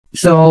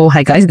So,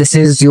 hi guys, this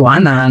is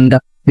Yuan, and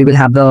we will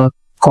have the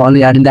call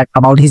regarding that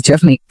about his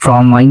journey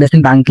from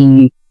investment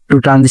banking to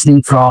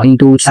transitioning from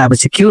into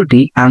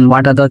cybersecurity, and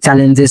what are the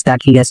challenges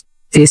that he has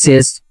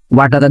faces,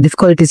 what are the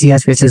difficulties he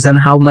has faces, and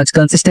how much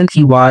consistent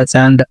he was,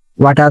 and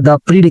what are the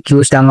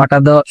prerequisites and what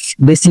are the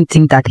basic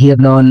things that he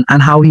had learned,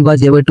 and how he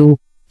was able to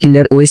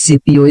clear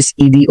OSCP,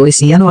 OSED,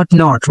 OSCE, and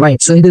whatnot, right?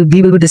 So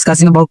we will be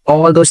discussing about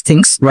all those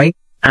things, right?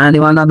 And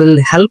Ivana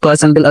will help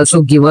us and will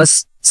also give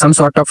us some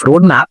sort of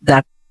roadmap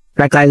that,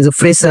 like as a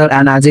fresher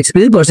and as an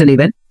experienced person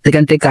even, they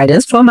can take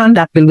guidance from, and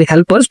that will be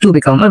help us to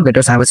become a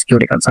better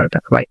cybersecurity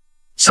consultant, right?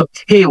 So,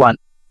 hey Yuan,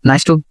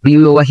 nice to be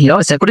you over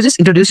here. So could you just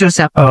introduce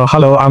yourself?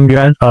 Hello, I'm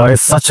Yuan.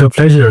 It's such a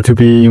pleasure to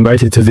be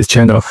invited to this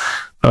channel.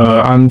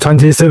 I'm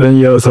 27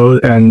 years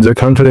old and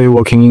currently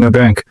working in a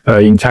bank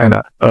in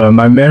China.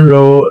 My main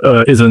role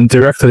isn't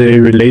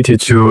directly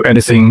related to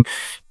anything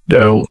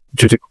to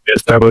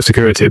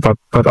cybersecurity,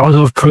 but out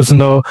of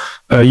personal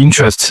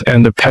interest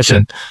and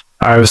passion,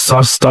 I've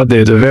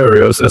studied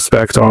various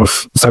aspects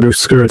of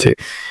cybersecurity,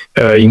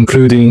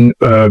 including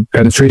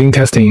penetrating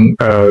testing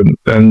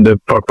and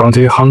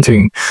bounty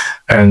hunting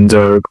and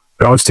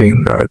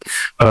auditing.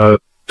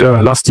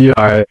 Last year,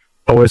 I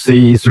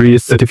OSCE 3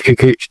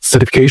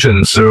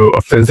 certification through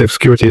offensive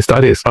security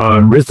studies.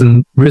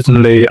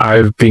 Recently,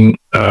 I've been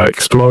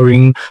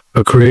exploring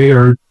a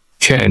career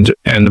change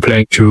and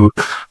planning to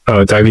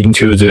dive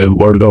into the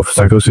world of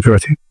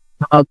cybersecurity.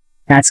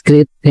 That's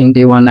great thing,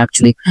 Yuan,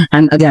 actually.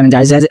 And again,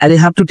 guys, I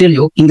have to tell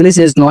you, English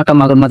is not a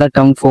mother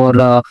tongue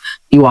for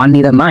Yuan,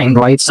 neither mine,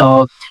 right?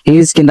 So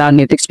he's a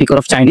native speaker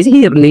of Chinese.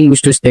 He really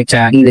used to speak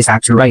English,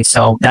 actually, right?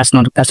 So that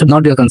should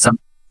not be a concern.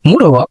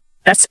 Moreover,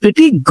 that's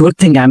pretty good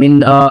thing. I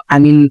mean,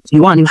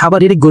 Yuan, you have a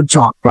really good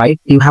job, right?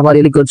 You have a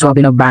really good job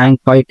in a bank,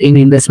 right? In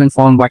investment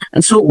firm, right?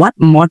 And so what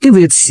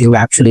motivates you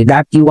actually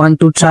that you want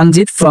to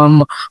transit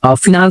from a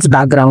finance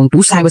background to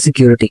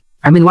cybersecurity?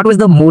 I mean, what was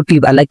the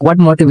motive? Like, what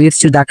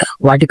motivates you that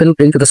what you can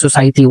bring to the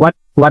society? What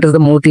is the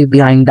motive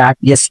behind that?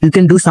 Yes, you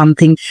can do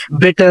something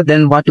better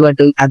than what you are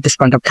doing at this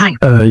point of time.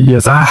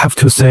 Yes, I have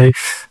to say,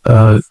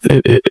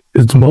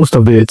 most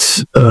of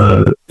it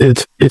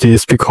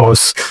is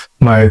because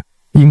my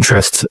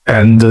interest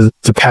and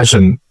the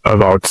passion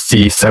about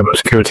the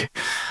cybersecurity.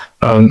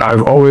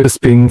 I've always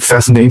been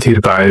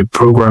fascinated by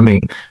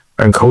programming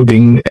and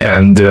coding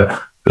and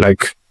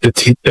like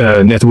the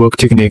network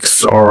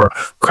techniques or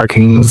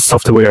cracking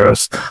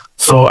softwares.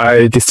 So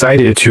I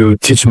decided to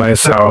teach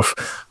myself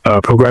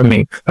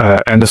programming.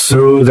 And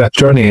through that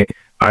journey,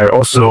 I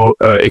also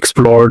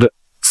explored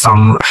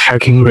some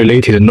hacking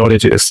related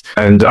knowledges,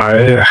 and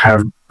I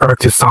have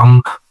practiced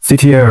some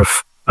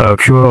CTF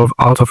pure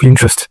out of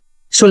interest.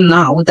 So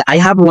now I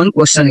have one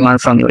question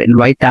from you,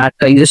 right? That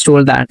you just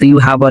told that you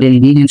have a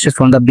really interest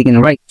from the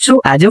beginning, right?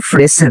 So as a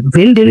fresher,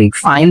 when did you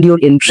find your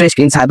interest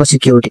in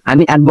cybersecurity? I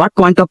mean, at what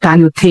point of time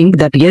you think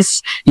that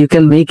yes, you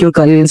can make your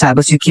career in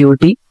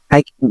cybersecurity?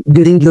 Like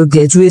during your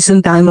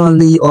graduation time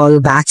only, or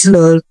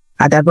bachelor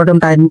at that point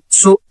of time?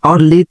 So or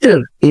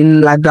later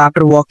in like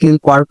after working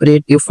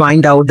corporate, you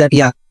find out that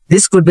yeah,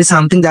 this could be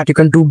something that you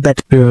can do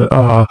better.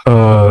 Yeah,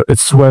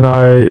 it's when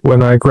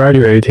I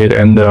graduated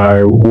and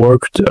I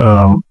worked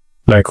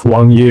like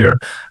 1 year,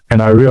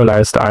 and I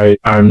realized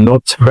I'm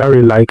not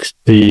very like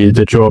the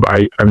job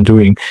I'm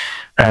doing,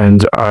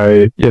 and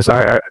I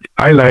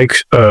like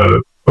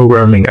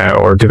programming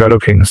or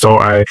developing, so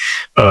I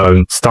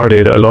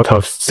started a lot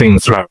of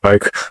things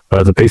like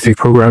the basic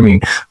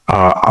programming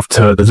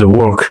after the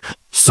work.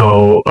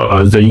 So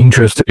the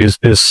interest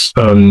is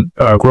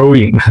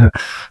growing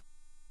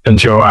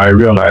until I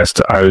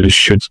realized I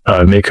should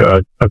make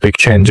a big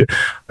change,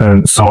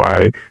 and so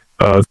I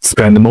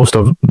spend most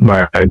of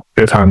my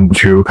time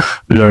to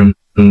learn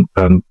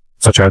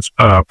such as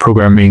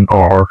programming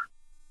or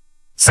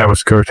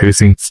cybersecurity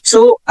things.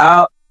 So,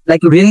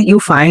 like really you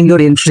find your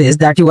interest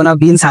that you want to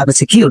be in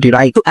cybersecurity,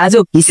 right? So as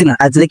a listener,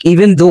 as like,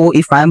 even though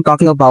if I'm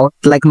talking about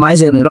like my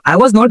journey, I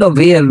was not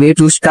aware where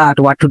to start,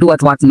 what to do,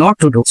 and what not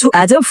to do. So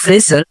as a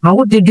fresher,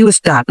 how did you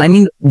start? I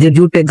mean, did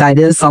you take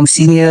guidance from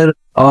senior,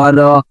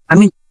 or I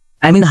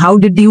mean, how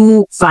did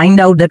you find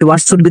out that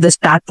what should be the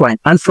start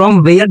point, and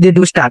from where did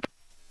you start?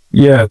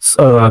 Yes,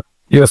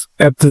 yes.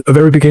 At the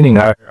very beginning,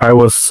 I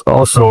was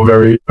also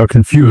very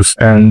confused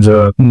and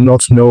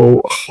not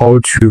know how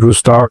to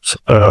start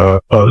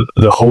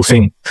the whole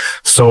thing.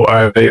 So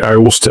I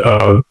watched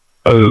a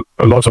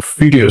lot of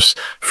videos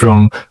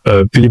from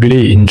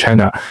Bilibili in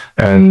China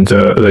and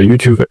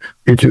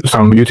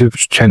some YouTube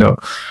channel.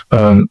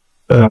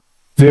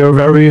 They are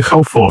very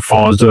helpful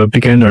for the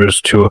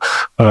beginners to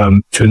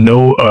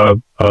know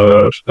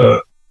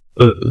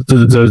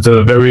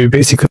the very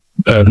basic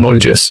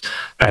knowledges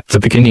at the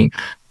beginning,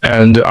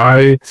 and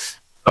I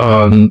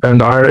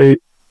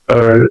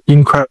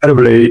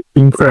incredibly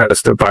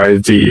impressed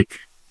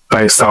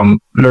by some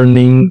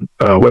learning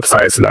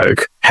websites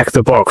like Hack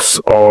the Box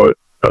or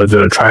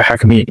the Try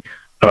Hack Me.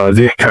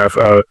 They have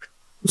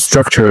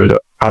structured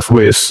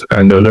pathways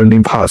and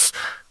learning paths.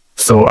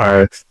 So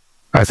I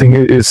think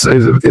it's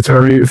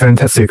very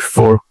fantastic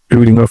for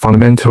building a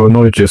fundamental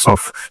knowledge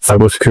of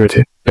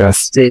cybersecurity.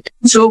 Yes. Great.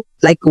 So,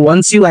 like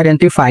once you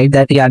identified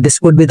that, yeah, this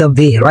could be the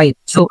way, right?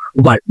 So,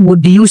 what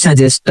would you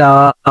suggest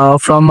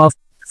from a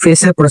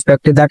facer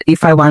perspective that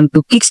if I want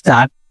to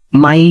kickstart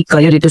my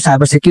career into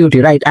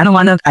cybersecurity, right? I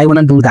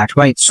wanna do that,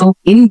 right? So,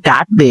 in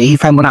that way,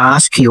 if I'm gonna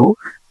ask you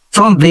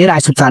from where I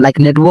should start, like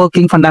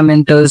networking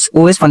fundamentals,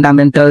 OS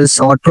fundamentals,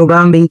 or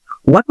programming,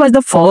 what was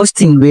the first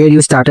thing where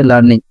you started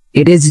learning?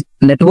 It is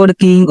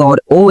networking or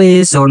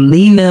OS or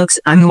Linux,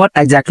 and what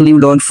exactly you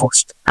learned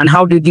first? And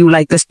how did you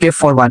like the step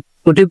forward?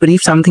 Could you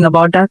brief something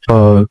about that?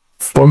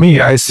 For me,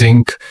 I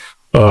think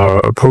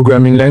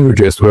programming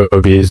languages will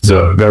be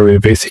the very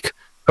basic,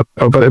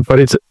 but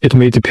it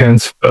may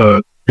depends.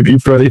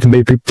 It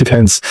may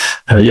depends.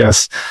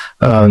 Yes.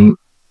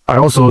 I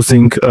also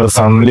think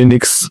some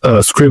Linux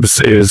scripts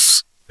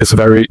is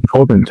very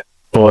important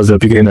for the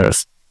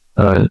beginners,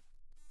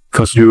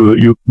 because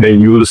you may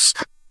use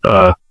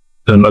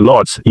them a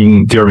lot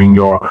during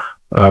your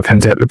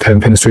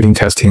penetrating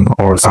testing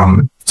or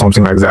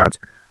something like that.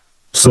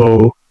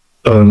 So,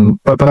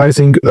 but I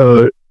think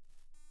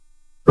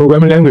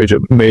programming language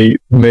may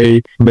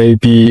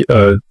be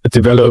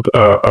develop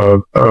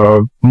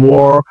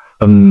more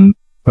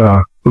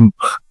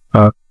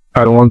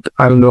I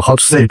don't know how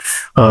to say it.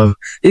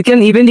 You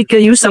can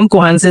use some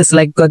nuances,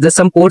 like there's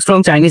some quotes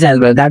from Chinese as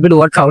well. That will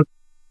work out.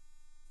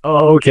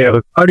 Oh, okay.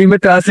 Or you may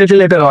translate it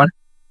later on.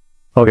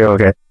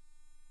 Okay.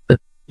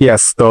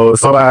 Yes. So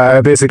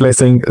I basically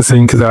think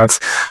that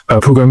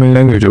programming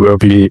language will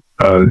be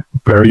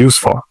very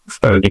useful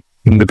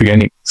in the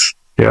beginning.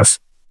 Yes.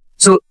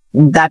 So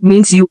that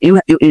means you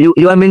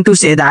are meant to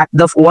say that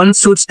the one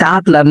should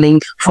start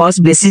learning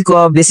first basic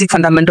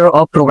fundamental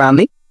of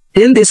programming.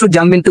 Then they should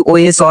jump into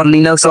OS or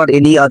Linux or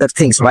any other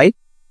things, right?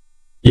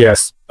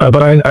 Yes,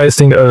 but I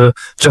think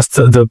just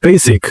the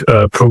basic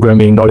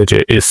programming knowledge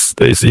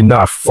is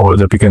enough for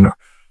the beginner.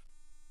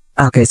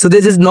 Okay, so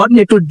this is not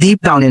need to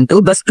deep down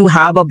into, but to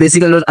have a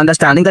basic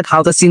understanding that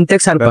how the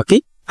syntax are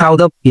working, how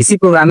the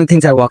basic programming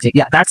things are working.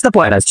 Yeah, that's the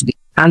point actually,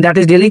 and that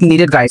is really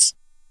needed, guys.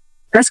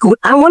 That's good.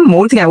 And one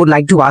more thing I would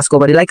like to ask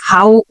over it, like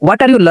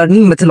what are your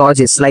learning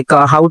methodologies? Like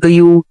how do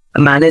you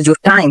manage your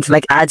times?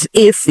 Like as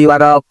if you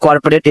are a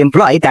corporate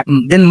employee, that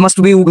then we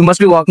must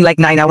be working like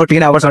 9 hours,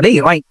 10 hours a day,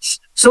 right?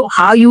 So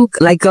how you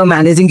like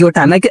managing your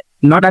time? Like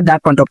not at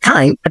that point of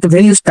time, but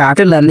when you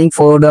started learning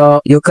for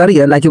your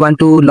career, like you want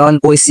to learn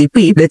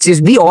OSCP, which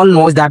is, we all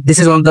know that this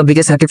is one of the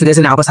biggest certificates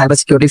in our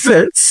cybersecurity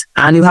field,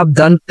 and you have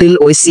done till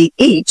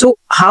OSCE. So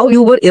how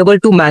you were able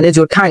to manage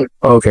your time?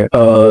 Okay.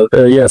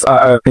 Yes,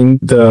 I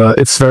think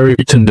it's very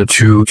important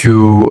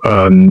to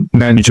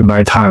manage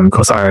my time,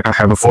 because I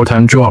have a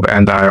full-time job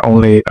and I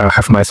only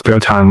have my spare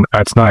time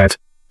at night.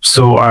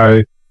 So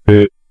I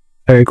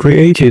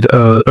created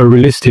a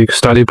realistic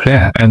study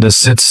plan and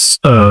set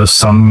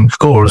some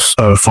goals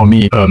for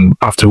me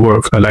after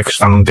work, like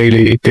some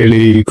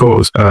daily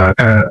goals.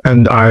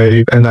 And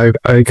I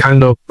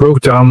kind of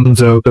broke down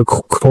the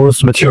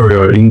course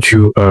material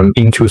into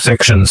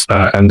sections.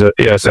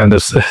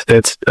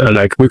 That's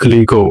like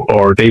weekly goal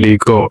or daily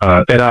goal.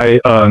 And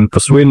I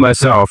persuade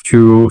myself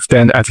to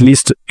spend at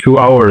least 2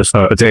 hours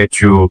a day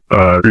to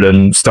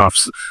learn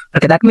stuff.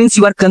 Okay, that means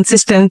you are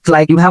consistent.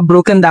 Like you have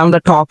broken down the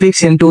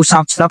topics into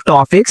sub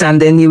topics, and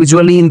then you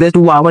usually invest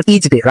 2 hours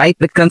each day, right?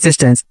 With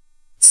consistency.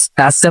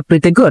 That's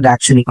pretty good,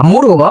 actually.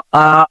 Moreover,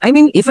 I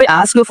mean, if I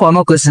ask you a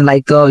formal question,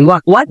 like,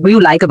 what do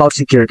you like about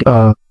security?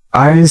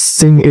 I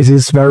think it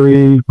is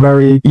very,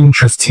 very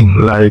interesting.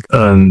 Like,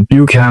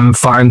 you can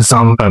find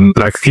some,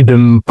 like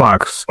hidden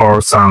bugs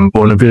or some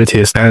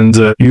vulnerabilities,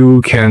 and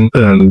you can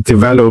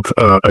develop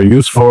a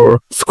useful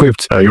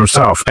script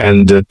yourself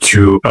and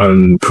to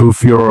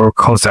prove your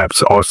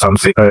concepts or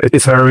something.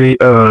 It's very,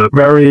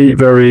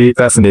 very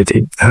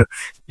fascinating.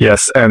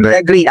 Yes, and I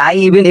agree. I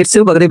even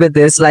itself agree with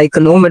this. Like,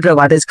 no matter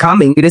what is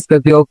coming,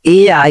 irrespective of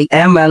AI,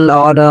 ML,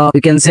 or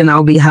you can say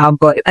now we have,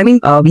 we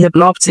have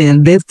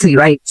blockchain, Web3,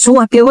 right? So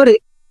whatever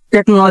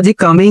technology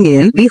coming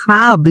in, we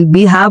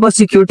have a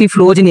security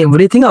flows in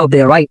everything out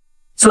there, right?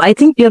 So I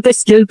think if you're a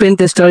skilled pen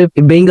tester,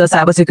 being a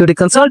cybersecurity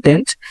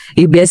consultant,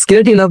 if we are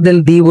skilled enough,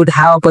 then we would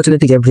have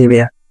opportunity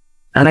everywhere.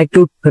 And I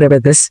too agree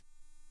with this.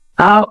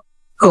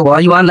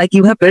 Yuan, like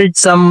you have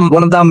built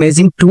one of the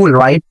amazing tool,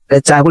 right?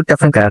 Which I would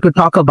definitely to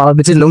talk about,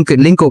 which is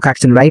Linko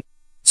action, right?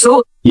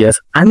 So yes,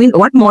 I mean,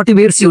 what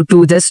motivates you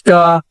to just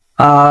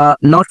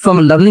not from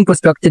a learning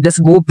perspective,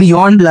 just go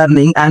beyond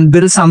learning and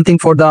build something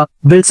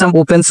build some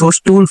open source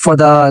tool for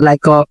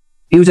the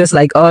users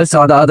like us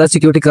or the other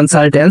security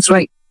consultants,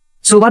 right?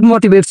 So what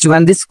motivates you?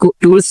 And this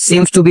tool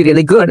seems to be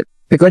really good,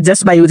 because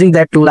just by using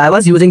that tool, I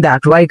was using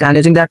that, right? And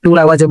using that tool,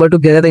 I was able to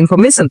gather the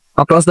information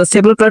across the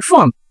stable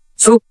platform.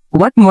 So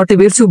what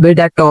motivates you to build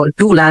that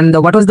tool, and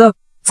what was the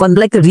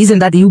reason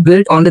that you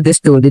built onto this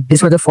tool?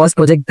 This was the first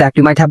project that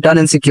you might have done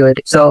in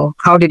security. So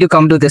how did you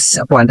come to this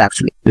point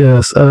actually?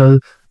 Yes,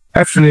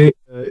 actually,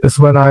 it's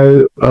when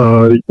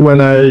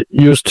I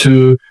used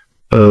to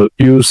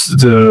use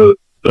the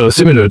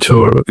similar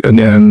tool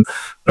named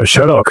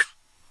Sherlock,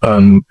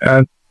 and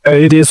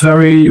it is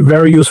very,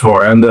 very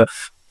useful, and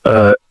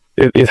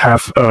it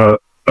have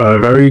a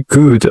very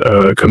good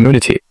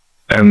community,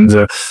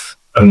 and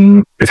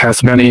it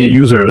has many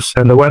users.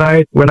 And when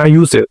I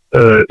use it,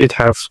 it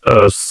has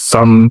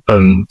some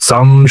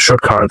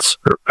shortcuts.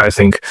 I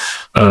think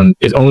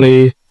it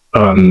only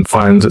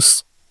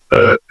finds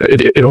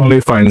it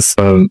only finds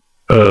a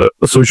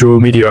social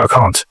media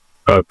account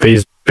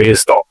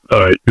based on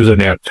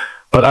username.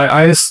 But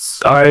I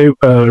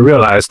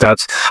realized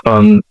that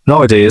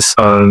nowadays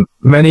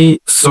many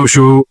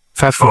social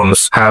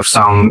platforms have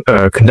some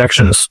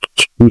connections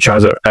to each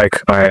other,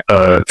 like my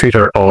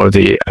Twitter or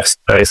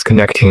is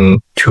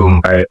connecting to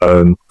my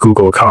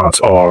Google account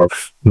or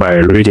my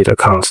Reddit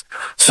account.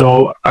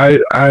 So I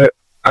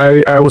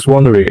was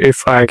wondering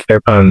if I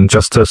can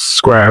just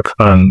scrap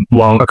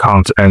one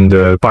account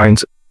and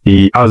bind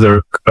the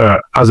other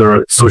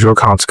social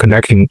accounts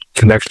connect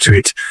to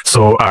it.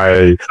 So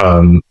I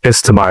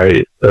test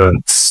my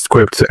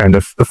script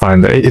and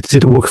find that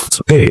it works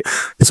okay.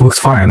 It works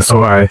fine.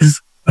 So I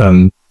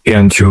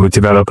began to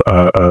develop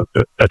a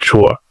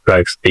tool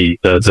like the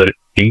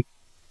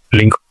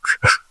link.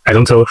 I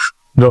don't know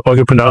how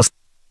to pronounce.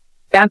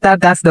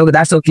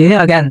 That's okay.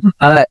 Again,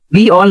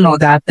 we all know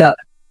that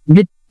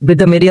with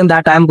the medium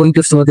that I'm going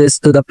to show this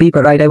to the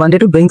people, right? I wanted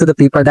to bring to the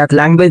people that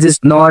language is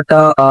not,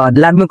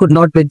 language could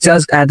not be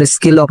judged as the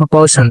skill of a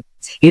person.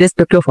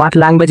 Irrespective of what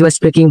language you are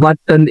speaking, what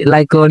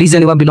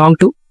region you belong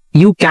to,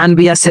 you can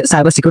be a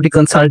cybersecurity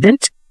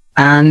consultant,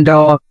 and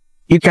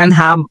you can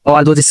have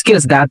all those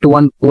skills that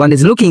one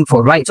is looking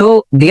for, right?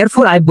 So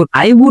therefore,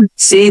 I would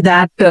say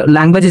that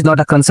language is not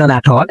a concern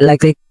at all.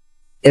 Like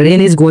rain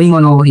is going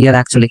on over here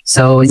actually.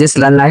 So just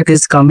light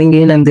is coming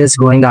in and this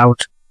going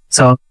out.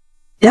 So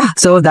yeah,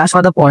 so that's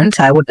for the point.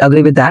 I would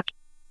agree with that.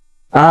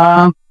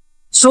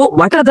 So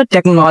what are the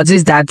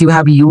technologies that you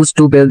have used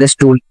to build this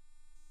tool?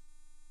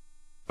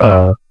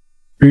 You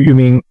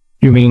mean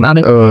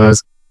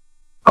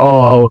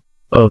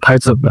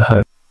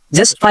Python?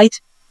 Just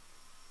fight.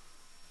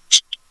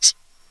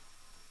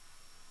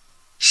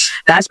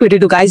 That's pretty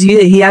too, guys.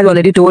 He has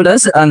already told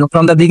us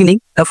from the beginning,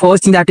 the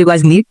first thing that you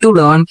guys need to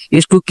learn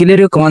is to clear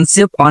your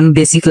concept on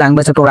basic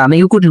language of programming.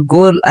 You could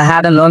go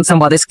ahead and learn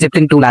some other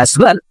scripting tool as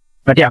well.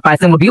 But yeah,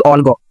 Python would be all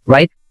go,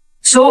 right?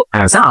 So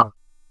now,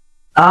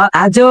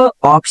 as a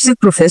OffSec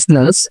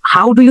professionals,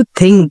 how do you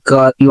think,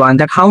 Yuan,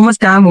 that how much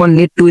time one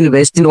need to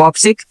invest in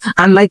OffSec?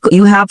 And like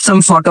you have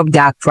some sort of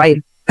gap,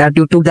 right? That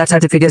you took that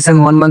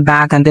certification 1 month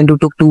back and then you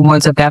took 2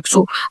 months of gap.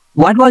 So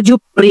what was your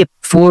prep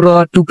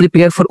for to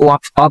prepare for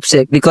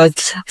OffSec? Because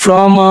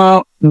from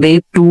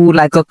web to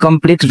like a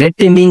complete red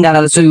teaming, and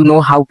also you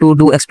know how to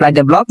do exploit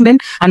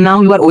development, and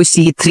now you are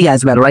OSCE 3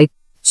 as well, right?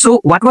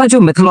 So what was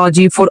your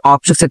methodology for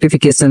OffSec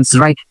certifications,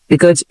 right?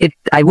 Because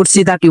I would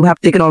say that you have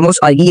taken almost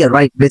a year,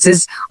 right? Which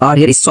is a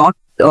really short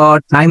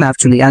time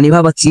actually, and you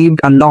have achieved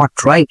a lot,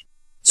 right?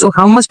 So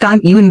how much time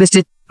you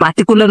invested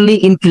particularly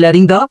in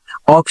clearing the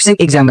OffSec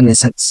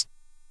examinations?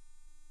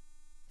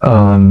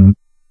 I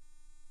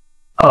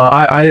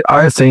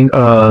think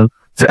the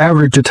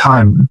average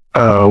time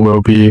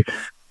will be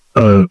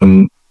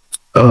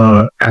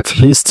at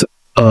least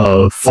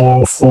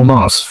 4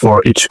 months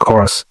for each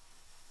course.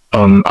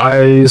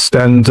 I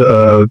spent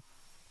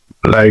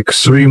like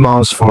 3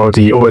 months for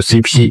the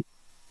OSCP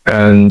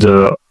and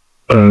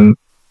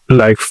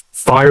like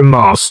 5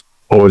 months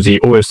for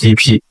the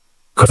OSCP,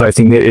 because I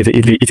think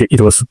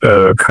it was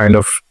kind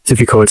of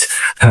difficult.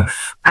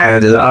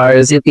 And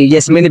OSCP,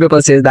 yes, many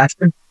people say that.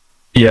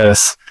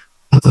 Yes,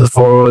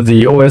 for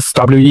the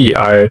OSWE,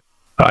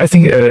 I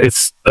think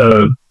it's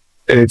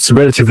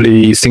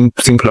relatively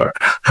simpler.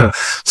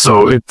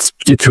 So it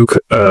took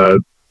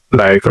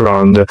like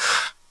around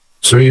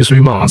 3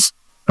 months.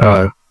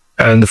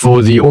 And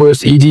for the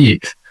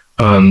OSED,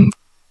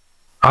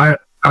 I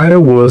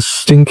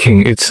was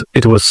thinking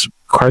it was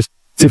quite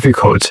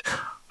difficult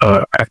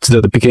at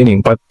the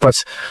beginning, but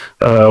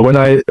when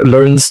I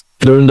learned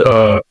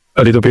a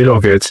little bit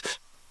of it,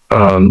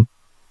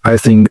 I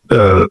think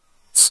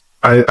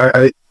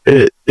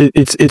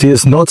it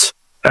is not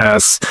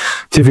as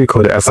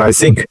difficult as I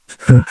think.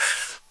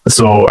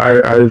 So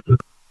I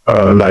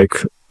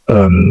like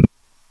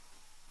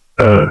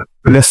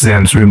less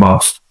than 3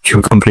 months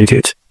to complete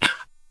it.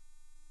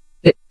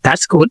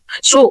 That's cool.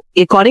 So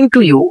according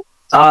to you,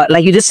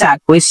 like you just said,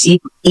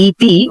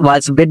 OSEP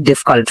was a bit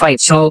difficult, right?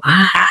 So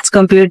as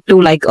compared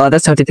to like other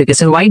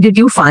certification, why did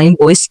you find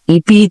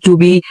OSEP to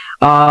be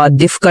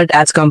difficult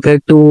as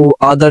compared to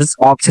others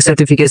OffSec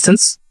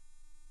certifications?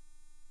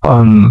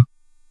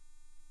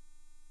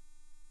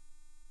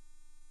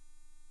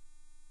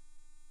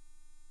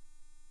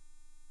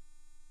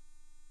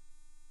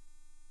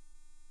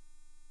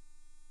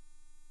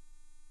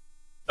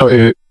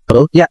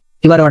 Hello? Yeah,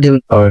 you are audible.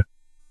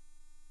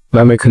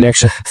 My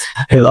connection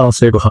is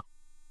unstable.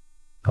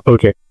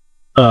 Okay.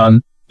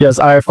 Yes,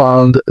 I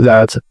found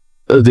that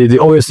the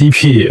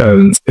OSCP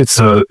it's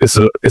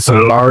a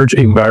large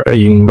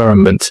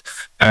environment,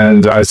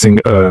 and I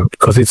think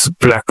because it's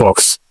black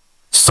box,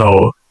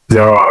 so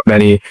there are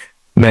many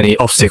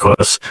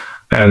obstacles,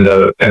 and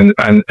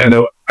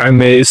I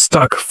may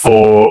stuck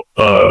for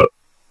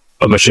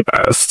a machine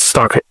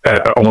stuck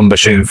on a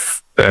machine,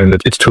 and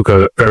it took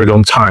a very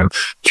long time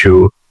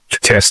to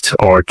test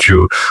or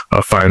to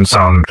find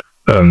some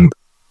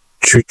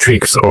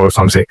tricks or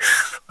something.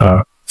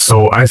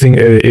 So I think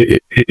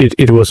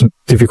it was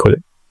difficult.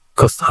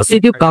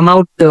 Did you come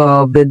out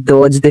with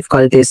those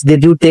difficulties?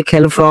 Did you take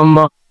help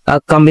from a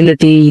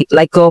community,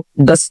 like a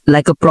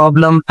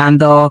problem,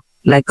 and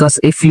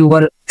if you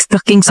were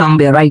stuck in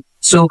somewhere, right?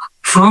 So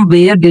from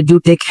where did you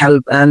take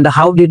help, and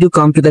how did you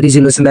come to the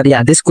resolution that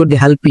yeah, this could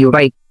help you,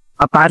 right?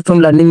 Apart from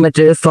learning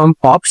material from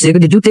OffSec,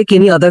 did you take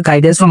any other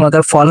guidance from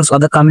other forums,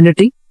 other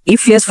community?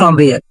 If yes, from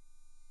where?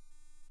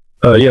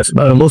 Yes,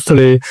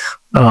 mostly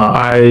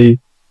I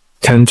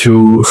tend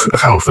to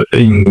help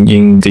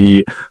in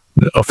the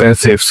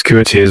offensive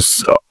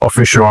securities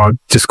official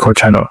Discord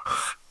channel.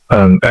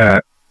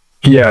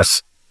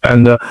 Yes,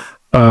 and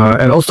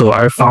also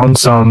I found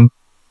some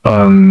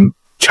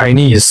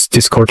Chinese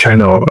Discord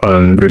channel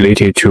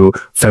related to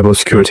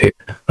cybersecurity.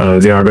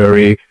 They are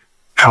very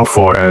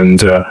helpful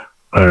and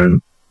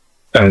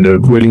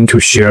willing to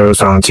share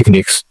some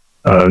techniques.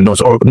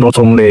 Not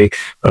only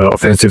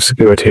offensive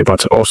security,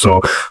 but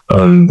also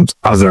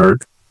other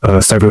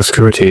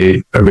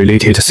cybersecurity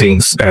related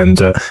things and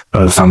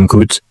some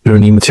good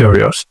learning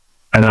materials.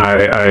 And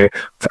I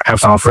have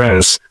some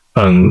friends,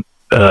 and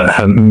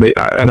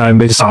I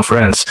made some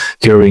friends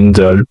during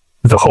the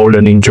whole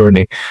learning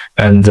journey,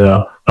 and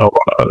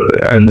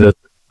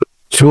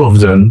two of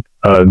them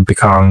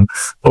become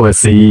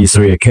OSCE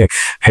 3K.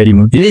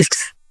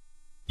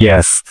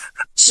 Yes.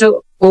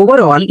 So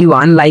overall,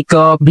 Yuan,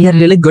 we had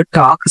really good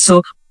talk.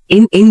 So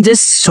in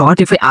just short,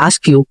 if I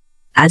ask you,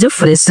 as a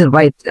fresher,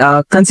 right,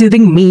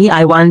 considering me,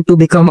 I want to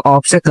become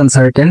OffSec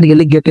consultant,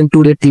 really get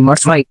into the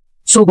teamwork, right?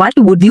 So what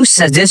would you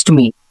suggest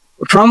me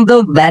from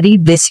the very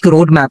basic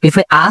roadmap? If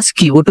I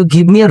ask you to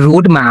give me a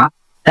roadmap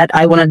that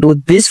I want to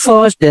do this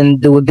first, then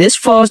do this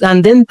first,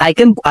 and then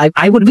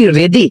I would be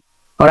ready,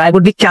 or I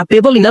would be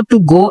capable enough to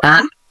go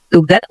and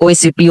to that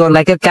OSCP, or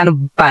like a kind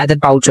of buy that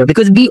voucher,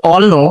 because we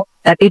all know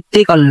that it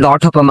take a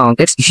lot of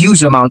amount. It's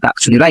huge amount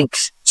actually, right?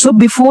 So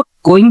before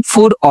going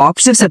for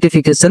OffSec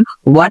certification,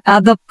 what are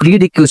the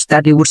prerequisites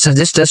that you would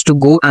suggest us to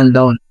go and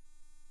learn?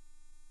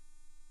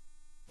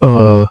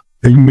 You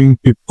mean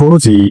before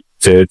the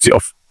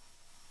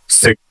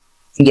OffSec?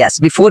 Yes,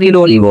 before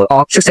your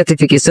OffSec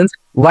certifications,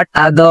 what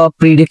are the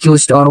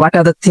prerequisites, or what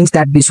are the things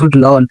that we should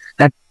learn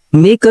that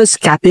make us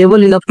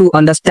capable enough to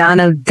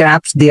understand and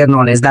grasp their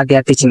knowledge that they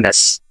are teaching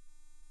us?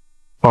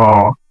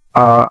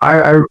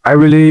 I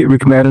really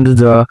recommend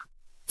the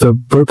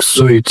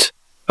OSWE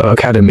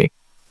Academy.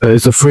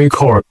 It's a free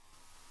course.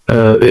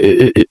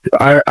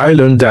 I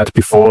learned that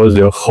before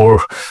the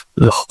whole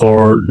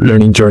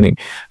learning journey.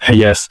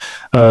 Yes,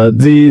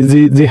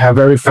 they have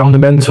very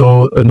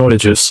fundamental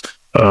knowledges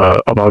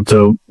about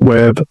the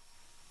web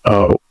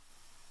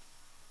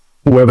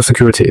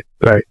security.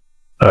 Right,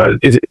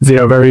 they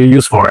are very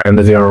useful, and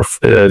they are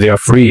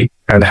free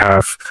and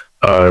have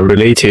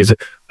related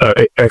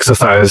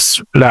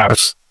exercise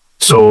labs,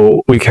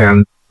 so we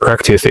can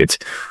practice it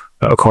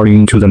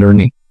according to the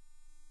learning.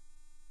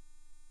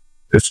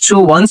 So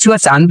once you are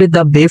done with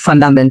the basic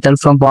fundamental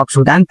from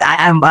OffSec, and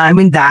I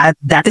mean that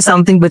is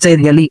something which I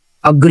really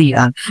agree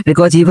on,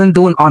 because even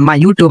though on my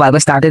YouTube I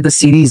was started the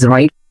series,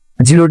 right,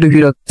 0 to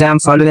Hero, I'm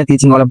solving and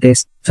teaching all of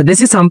this. So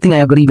this is something I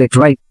agree with,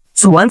 right?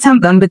 So once I'm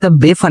done with the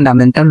basic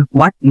fundamental,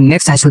 what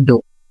next I should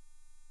do?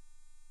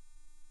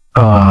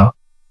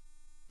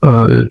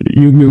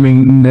 You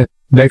mean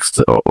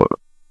next?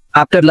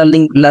 After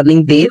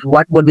learning day,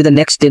 what would be the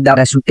next step that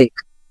I should take?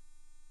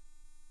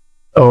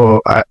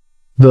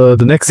 The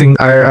next thing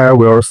I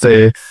will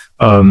say,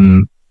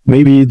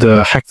 maybe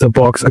the Hack the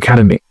Box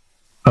Academy,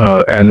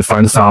 and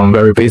find some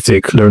very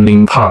basic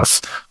learning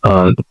paths.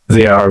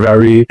 They are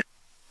very,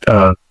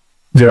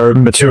 their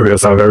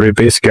materials are very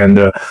basic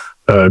and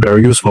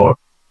very useful,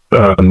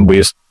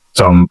 with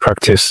some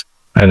practice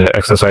and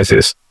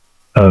exercises.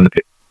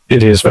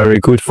 It is very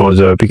good for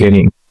the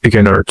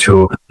beginner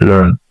to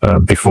learn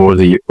before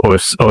the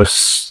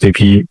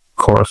OSCP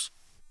course.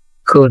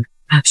 Cool.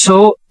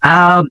 So,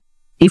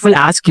 if I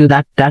ask you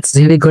that's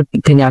really good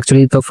thing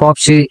actually. The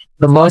first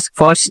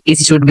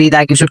is should be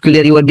that you should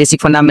clear your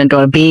basic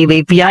fundamental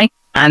API,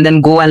 and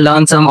then go and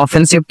learn some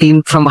offensive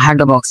team from Hack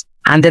the Box.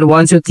 And then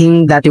once you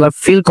think that you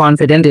feel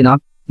confident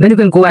enough, then you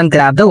can go and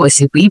grab the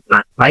OSCP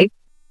plan, right?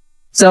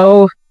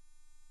 So,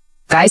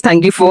 guys,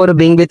 thank you for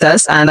being with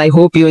us, and I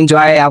hope you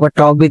enjoy our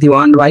talk with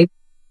Yuan, right?